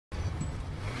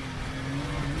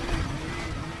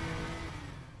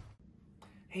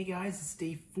Hey guys, it's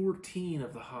day 14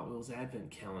 of the Hot Wheels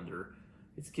Advent Calendar.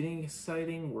 It's getting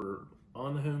exciting. We're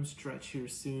on the home stretch here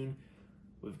soon.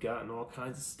 We've gotten all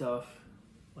kinds of stuff.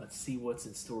 Let's see what's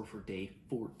in store for day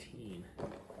 14.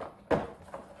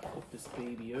 Flip this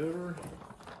baby over.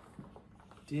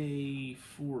 Day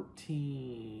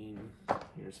 14.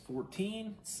 Here's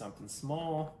 14. Something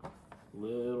small.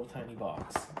 Little tiny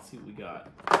box. Let's see what we got.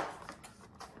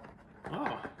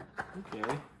 Oh,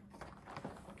 okay.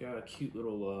 Got a cute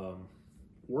little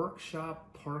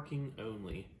workshop parking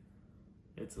only.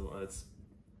 It's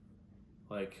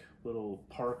like little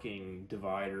parking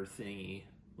divider thingy,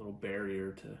 little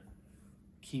barrier to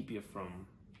keep you from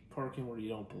parking where you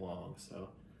don't belong. So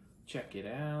check it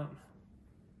out.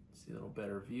 See a little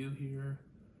better view here.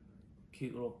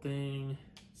 Cute little thing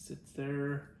sits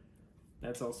there.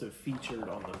 That's also featured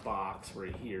on the box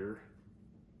right here.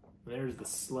 There's the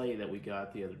sleigh that we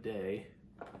got the other day.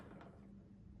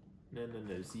 And then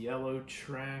those yellow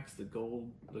tracks, the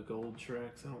gold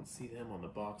tracks. I don't see them on the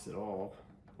box at all.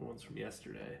 The ones from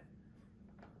yesterday.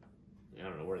 I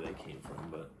don't know where they came from,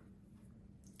 but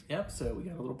yep. So we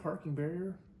got a little parking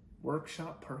barrier,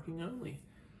 workshop parking only.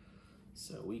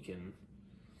 So we can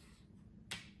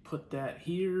put that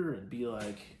here and be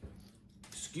like,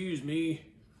 "Excuse me,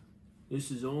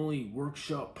 this is only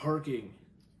workshop parking."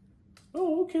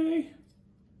 Oh, okay.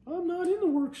 I'm not in the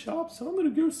workshop, so I'm gonna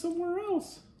go somewhere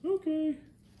else. Okay.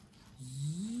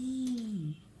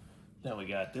 Now we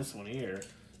got this one here.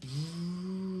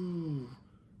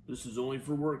 This is only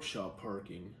for workshop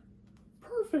parking.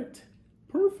 Perfect.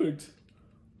 Perfect.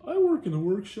 I work in the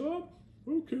workshop.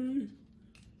 Okay.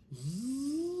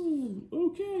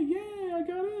 Okay, yay, I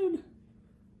got in.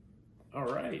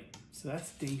 All right, so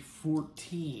that's day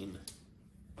 14.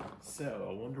 So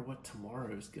I wonder what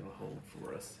tomorrow's gonna hold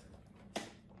for us.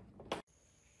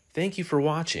 Thank you for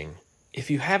watching. If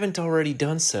you haven't already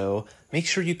done so, make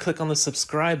sure you click on the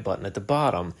subscribe button at the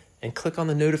bottom and click on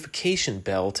the notification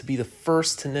bell to be the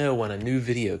first to know when a new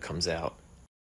video comes out.